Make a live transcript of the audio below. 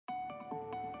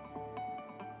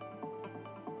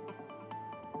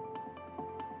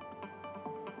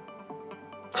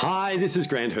Hi, this is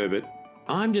Grant Herbert.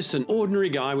 I'm just an ordinary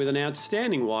guy with an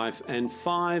outstanding wife and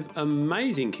 5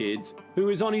 amazing kids who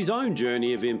is on his own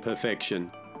journey of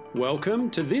imperfection. Welcome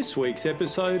to this week's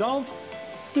episode of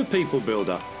The People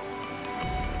Builder.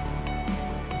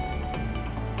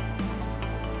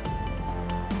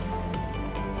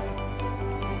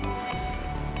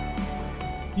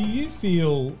 Do you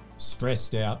feel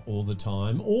stressed out all the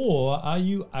time, or are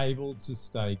you able to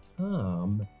stay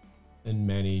calm and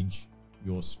manage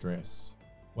your stress?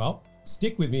 Well,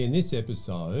 stick with me in this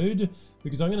episode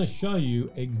because I'm going to show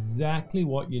you exactly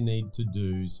what you need to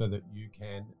do so that you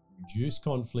can reduce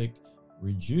conflict,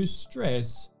 reduce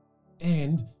stress,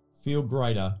 and feel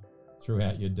greater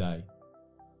throughout your day.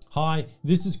 Hi,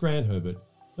 this is Grant Herbert,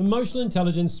 Emotional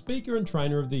Intelligence Speaker and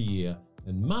Trainer of the Year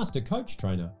and Master Coach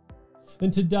Trainer.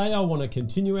 And today I want to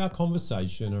continue our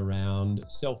conversation around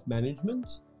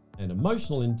self-management and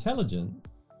emotional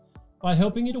intelligence by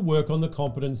helping you to work on the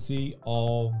competency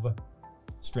of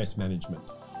stress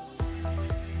management.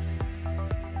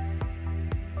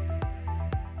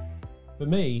 For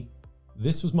me,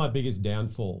 this was my biggest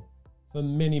downfall for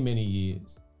many, many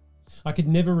years. I could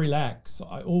never relax.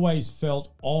 I always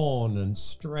felt on and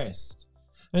stressed.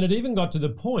 And it even got to the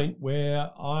point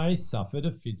where I suffered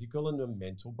a physical and a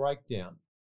mental breakdown.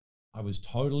 I was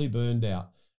totally burned out,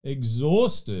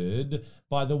 exhausted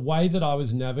by the way that I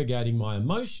was navigating my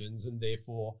emotions and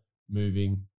therefore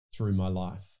moving through my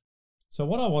life. So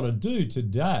what I want to do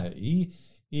today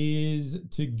is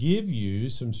to give you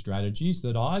some strategies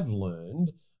that I've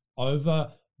learned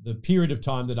over the period of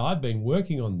time that I've been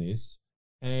working on this,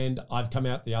 and I've come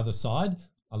out the other side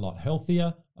a lot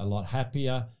healthier, a lot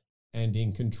happier, and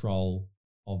in control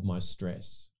of my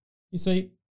stress. You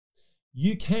see,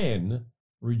 you can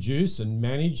reduce and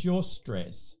manage your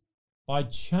stress by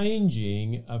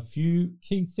changing a few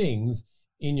key things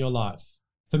in your life.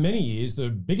 For many years, the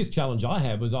biggest challenge I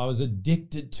had was I was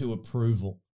addicted to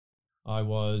approval. I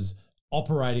was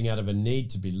operating out of a need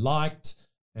to be liked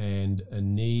and a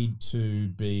need to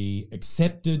be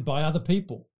accepted by other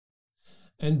people.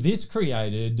 And this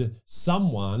created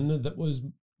someone that was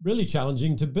really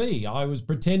challenging to be. I was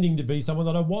pretending to be someone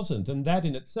that I wasn't, and that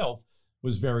in itself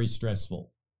was very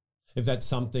stressful. If that's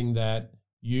something that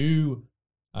you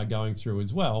are going through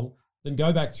as well, then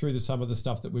go back through some of the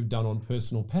stuff that we've done on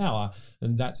personal power,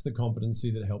 and that's the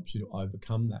competency that helps you to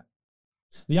overcome that.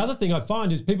 The other thing I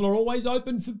find is people are always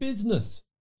open for business.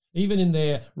 Even in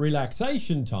their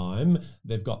relaxation time,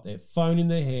 they've got their phone in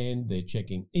their hand, they're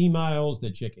checking emails, they're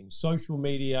checking social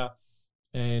media,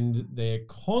 and they're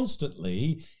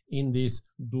constantly in this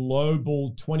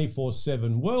global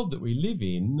 24/7 world that we live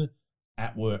in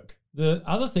at work. The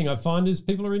other thing I find is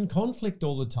people are in conflict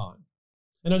all the time.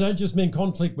 And I don't just mean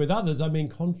conflict with others, I mean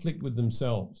conflict with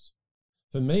themselves.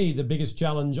 For me, the biggest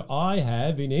challenge I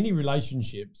have in any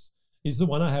relationships is the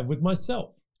one I have with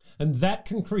myself. And that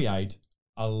can create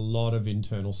a lot of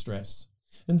internal stress.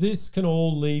 And this can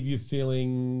all leave you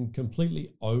feeling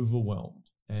completely overwhelmed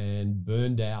and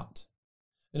burned out.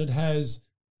 And it has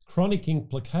chronic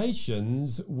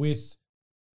implications with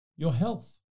your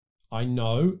health. I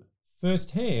know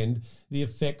firsthand the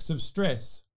effects of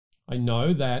stress. I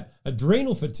know that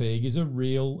adrenal fatigue is a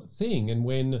real thing. And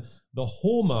when the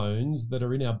hormones that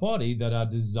are in our body that are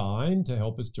designed to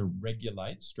help us to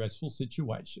regulate stressful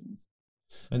situations,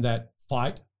 and that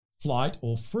fight, flight,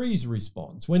 or freeze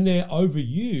response, when they're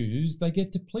overused, they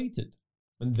get depleted.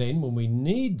 And then when we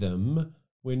need them,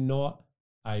 we're not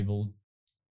able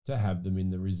to have them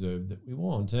in the reserve that we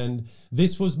want. And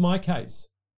this was my case.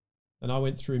 And I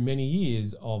went through many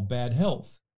years of bad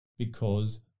health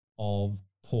because of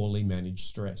poorly managed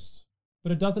stress.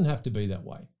 But it doesn't have to be that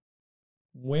way.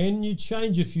 When you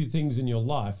change a few things in your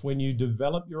life, when you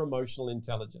develop your emotional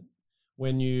intelligence,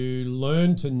 when you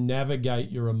learn to navigate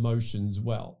your emotions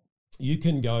well, you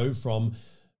can go from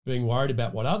being worried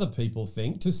about what other people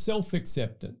think to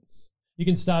self-acceptance. You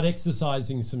can start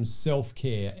exercising some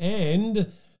self-care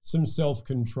and some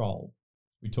self-control.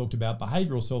 We talked about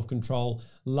behavioral self-control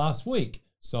last week,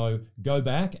 so go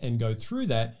back and go through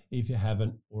that if you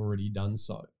haven't already done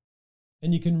so.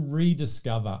 And you can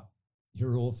rediscover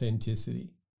your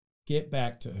authenticity. Get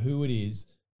back to who it is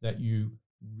that you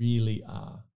really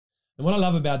are. And what I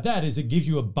love about that is it gives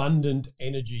you abundant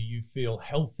energy. You feel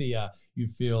healthier, you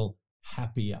feel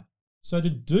happier. So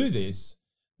to do this,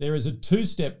 there is a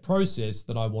 2-step process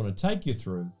that I want to take you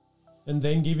through, and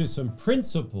then give you some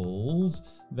principles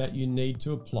that you need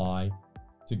to apply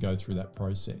to go through that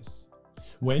process.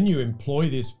 When you employ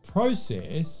this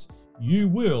process, you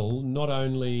will not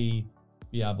only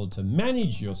be able to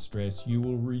manage your stress, you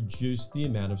will reduce the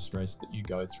amount of stress that you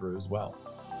go through as well.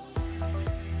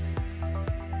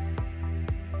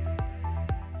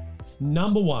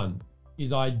 Number one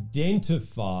is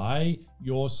identify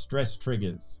your stress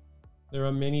triggers. There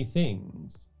are many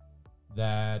things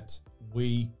that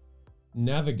we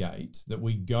navigate, that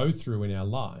we go through in our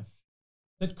life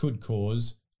that could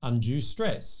cause undue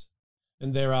stress.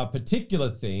 And there are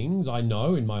particular things I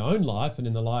know in my own life and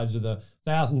in the lives of the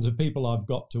thousands of people I've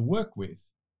got to work with,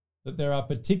 that there are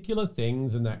particular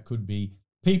things, and that could be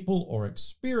people or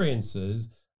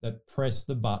experiences, that press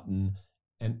the button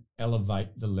and elevate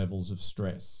the levels of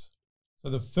stress. So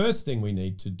the first thing we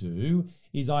need to do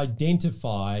is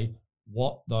identify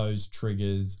what those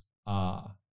triggers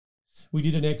are. We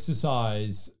did an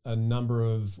exercise a number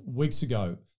of weeks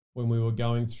ago when we were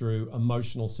going through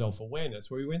emotional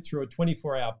self-awareness, where we went through a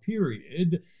 24-hour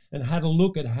period and had a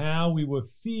look at how we were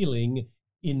feeling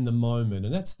in the moment.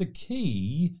 And that's the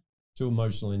key to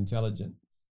emotional intelligence.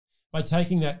 By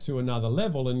taking that to another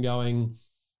level and going,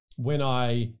 when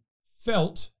I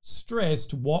felt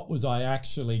stressed, what was I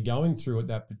actually going through at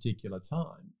that particular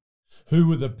time? Who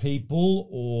were the people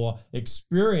or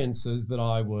experiences that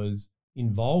I was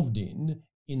involved in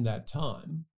that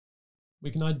time?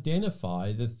 We can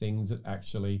identify the things that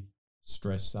actually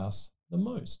stress us the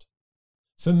most.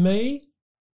 For me,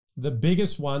 the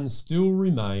biggest one still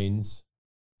remains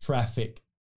traffic.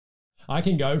 I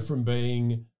can go from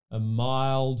being a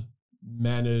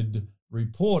mild-mannered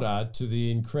reporter to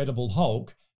the Incredible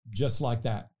Hulk just like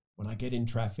that when I get in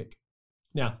traffic.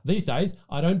 Now, these days,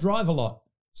 I don't drive a lot,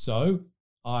 so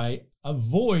I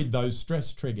avoid those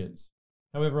stress triggers.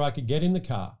 However, I could get in the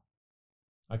car.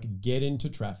 I could get into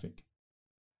traffic.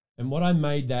 And what I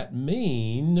made that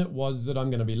mean was that I'm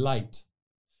going to be late.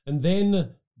 And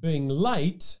then being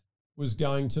late was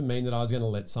going to mean that I was going to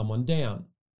let someone down.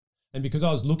 And because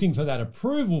I was looking for that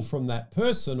approval from that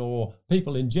person or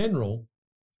people in general,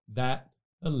 that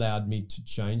allowed me to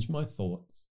change my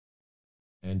thoughts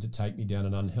and to take me down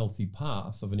an unhealthy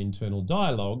path of an internal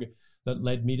dialogue that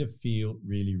led me to feel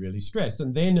really, really stressed.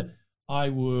 And then I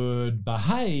would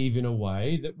behave in a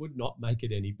way that would not make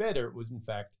it any better. It was, in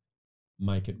fact,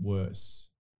 make it worse.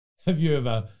 Have you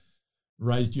ever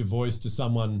raised your voice to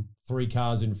someone 3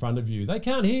 cars in front of you? They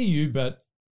can't hear you, but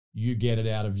you get it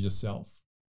out of yourself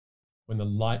when the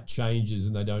light changes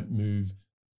and they don't move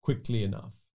quickly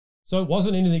enough. So it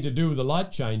wasn't anything to do with the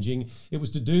light changing. It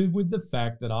was to do with the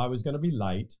fact that I was going to be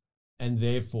late, and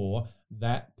therefore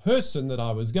that person that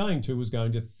I was going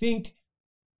to think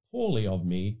poorly of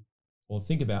me or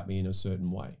think about me in a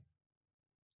certain way.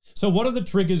 So what are the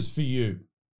triggers for you?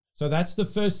 So that's the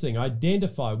first thing.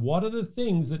 Identify what are the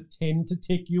things that tend to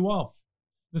tick you off,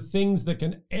 the things that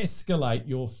can escalate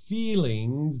your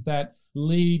feelings that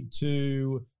lead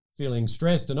to feeling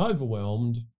stressed and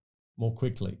overwhelmed more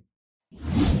quickly.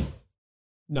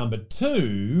 Number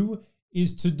 2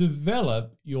 is to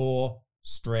develop your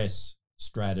stress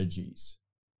strategies.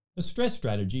 A stress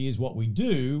strategy is what we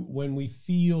do when we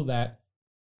feel that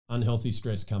unhealthy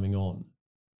stress coming on.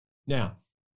 Now,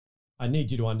 I need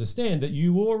you to understand that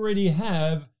you already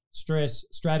have stress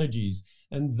strategies,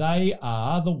 and they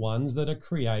are the ones that are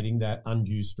creating that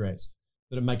undue stress,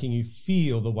 that are making you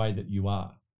feel the way that you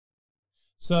are.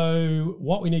 So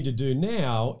what we need to do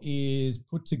now is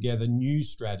put together new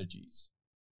strategies.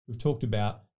 We've talked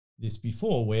about this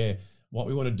before, where what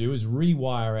we want to do is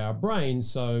rewire our brain,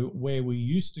 so where we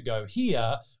used to go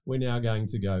here, we're now going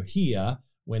to go here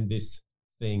when this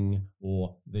thing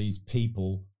or these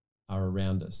people are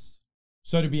around us.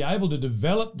 So to be able to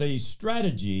develop these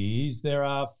strategies, there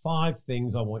are 5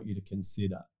 things I want you to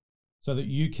consider so that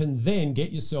you can then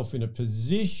get yourself in a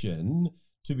position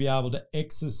to be able to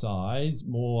exercise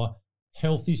more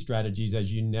healthy strategies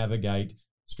as you navigate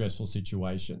stressful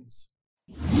situations.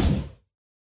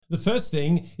 The first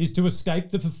thing is to escape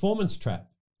the performance trap,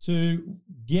 to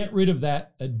get rid of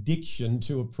that addiction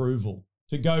to approval,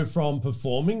 to go from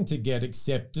performing to get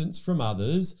acceptance from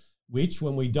others, which,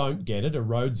 when we don't get it,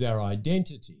 erodes our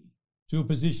identity, to a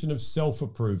position of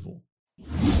self-approval.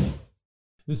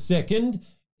 The second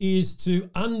is to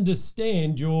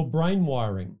understand your brain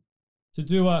wiring, to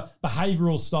do a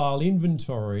behavioral style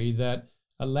inventory that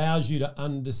allows you to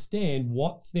understand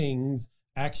what things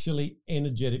actually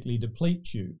energetically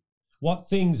deplete you, what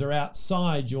things are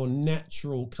outside your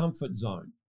natural comfort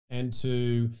zone, and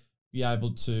to be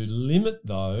able to limit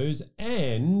those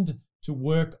and to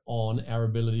work on our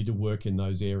ability to work in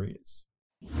those areas.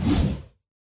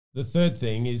 The third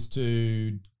thing is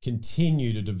to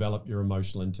continue to develop your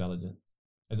emotional intelligence.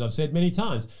 As I've said many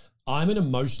times, I'm an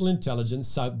emotional intelligence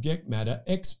subject matter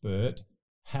expert.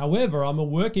 However, I'm a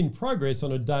work in progress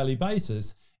on a daily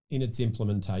basis in its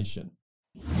implementation.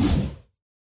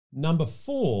 Number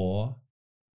 4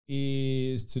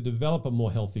 is to develop a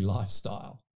more healthy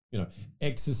lifestyle.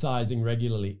 exercising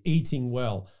regularly, eating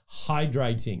well,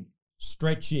 hydrating,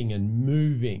 stretching and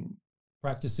moving,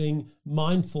 practicing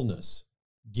mindfulness,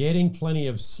 getting plenty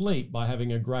of sleep by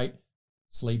having a great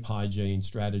sleep hygiene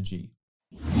strategy.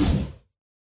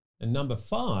 And number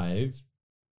 5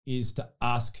 is to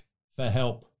ask for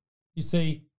help. You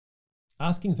see,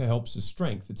 asking for help is a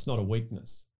strength. It's not a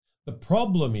weakness. The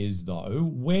problem is, though,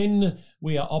 when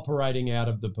we are operating out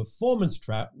of the performance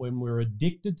trap, when we're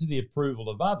addicted to the approval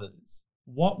of others,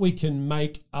 what we can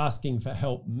make asking for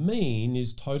help mean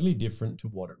is totally different to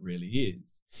what it really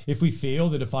is. If we feel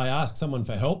that if I ask someone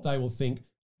for help, they will think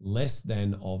less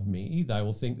than of me, they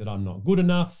will think that I'm not good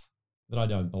enough, that I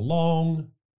don't belong,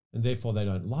 and therefore they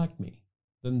don't like me,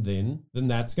 then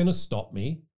that's going to stop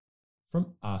me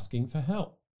from asking for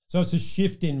help. So it's a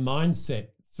shift in mindset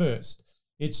first.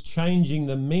 It's changing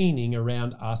the meaning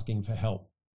around asking for help.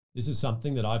 This is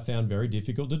something that I found very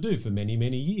difficult to do for many,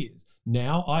 many years.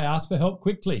 Now I ask for help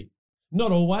quickly.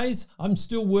 Not always. I'm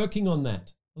still working on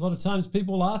that. A lot of times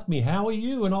people ask me, how are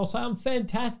you? And I'll say, I'm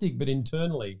fantastic. But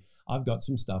internally, I've got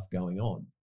some stuff going on.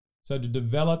 So to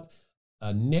develop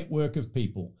a network of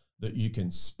people that you can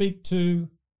speak to,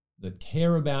 that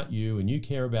care about you and you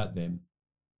care about them,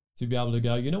 to be able to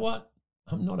go, you know what?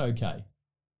 I'm not okay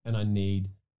and I need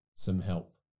some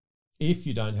help. If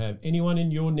you don't have anyone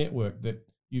in your network that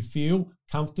you feel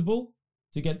comfortable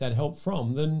to get that help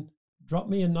from, then drop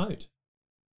me a note.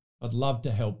 I'd love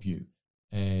to help you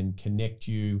and connect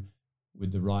you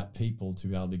with the right people to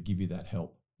be able to give you that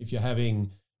help. If you're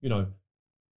having,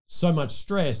 so much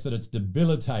stress that it's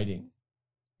debilitating,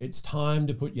 it's time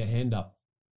to put your hand up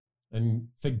and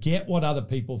forget what other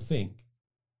people think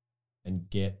and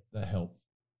get the help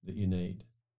that you need.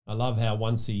 I love how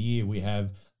once a year we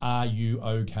have Are You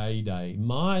OK Day.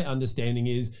 My understanding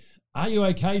is Are You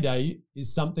OK Day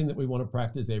is something that we want to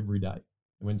practice every day.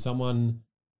 And when someone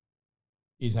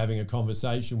is having a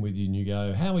conversation with you and you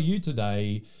go, how are you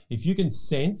today? If you can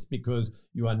sense, because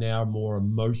you are now more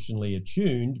emotionally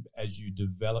attuned as you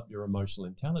develop your emotional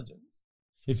intelligence,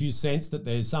 if you sense that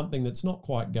there's something that's not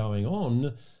quite going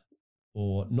on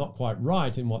or not quite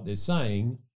right in what they're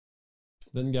saying,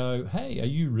 then go, hey, are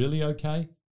you really okay?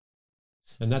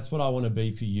 And that's what I want to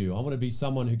be for you. I want to be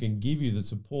someone who can give you the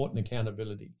support and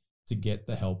accountability to get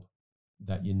the help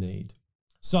that you need.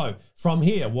 So from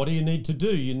here, what do you need to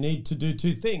do? You need to do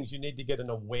 2 things. You need to get an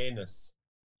awareness.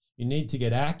 You need to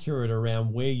get accurate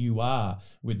around where you are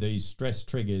with these stress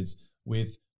triggers,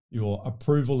 with your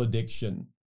approval addiction,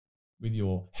 with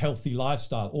your healthy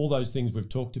lifestyle, all those things we've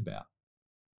talked about.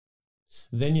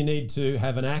 Then you need to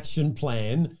have an action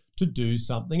plan to do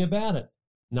something about it.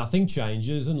 Nothing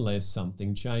changes unless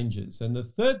something changes. And the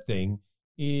third thing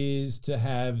is to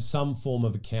have some form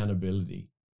of accountability.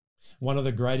 One of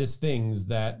the greatest things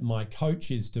that my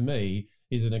coach is to me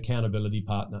is an accountability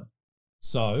partner,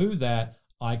 so that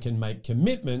I can make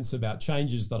commitments about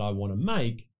changes that I want to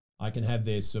make. I can have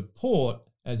their support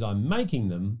as I'm making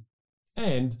them,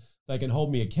 and they can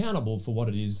hold me accountable for what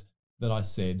it is that I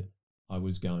said I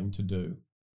was going to do.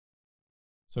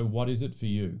 So what is it for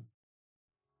you?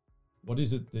 What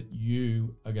is it that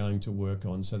you are going to work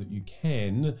on so that you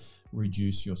can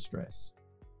reduce your stress?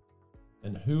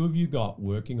 And who have you got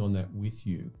working on that with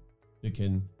you who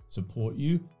can support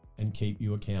you and keep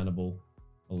you accountable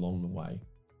along the way?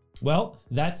 Well,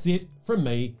 that's it from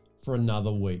me for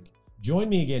another week. Join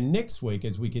me again next week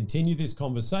as we continue this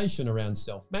conversation around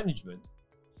self-management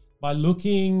by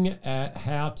looking at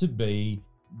how to be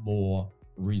more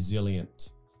resilient.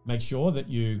 Make sure that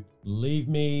you leave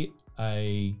me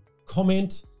a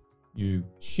comment, you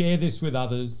share this with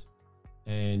others,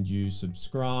 and you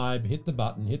subscribe, hit the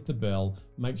button, hit the bell.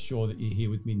 Make sure that you're here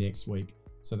with me next week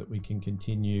so that we can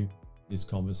continue this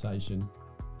conversation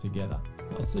together.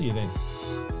 I'll see you then.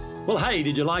 Well, hey,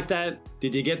 did you like that?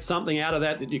 Did you get something out of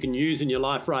that you can use in your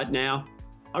life right now?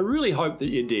 I really hope that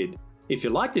you did. If you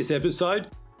like this episode,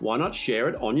 why not share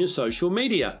it on your social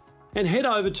media? And head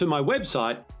over to my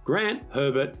website,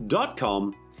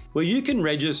 grantherbert.com, where you can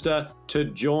register to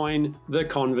join the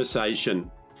conversation.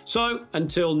 So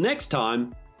until next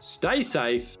time, stay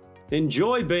safe,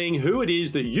 enjoy being who it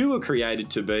is that you were created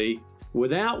to be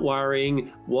without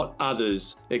worrying what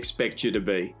others expect you to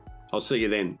be. I'll see you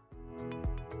then.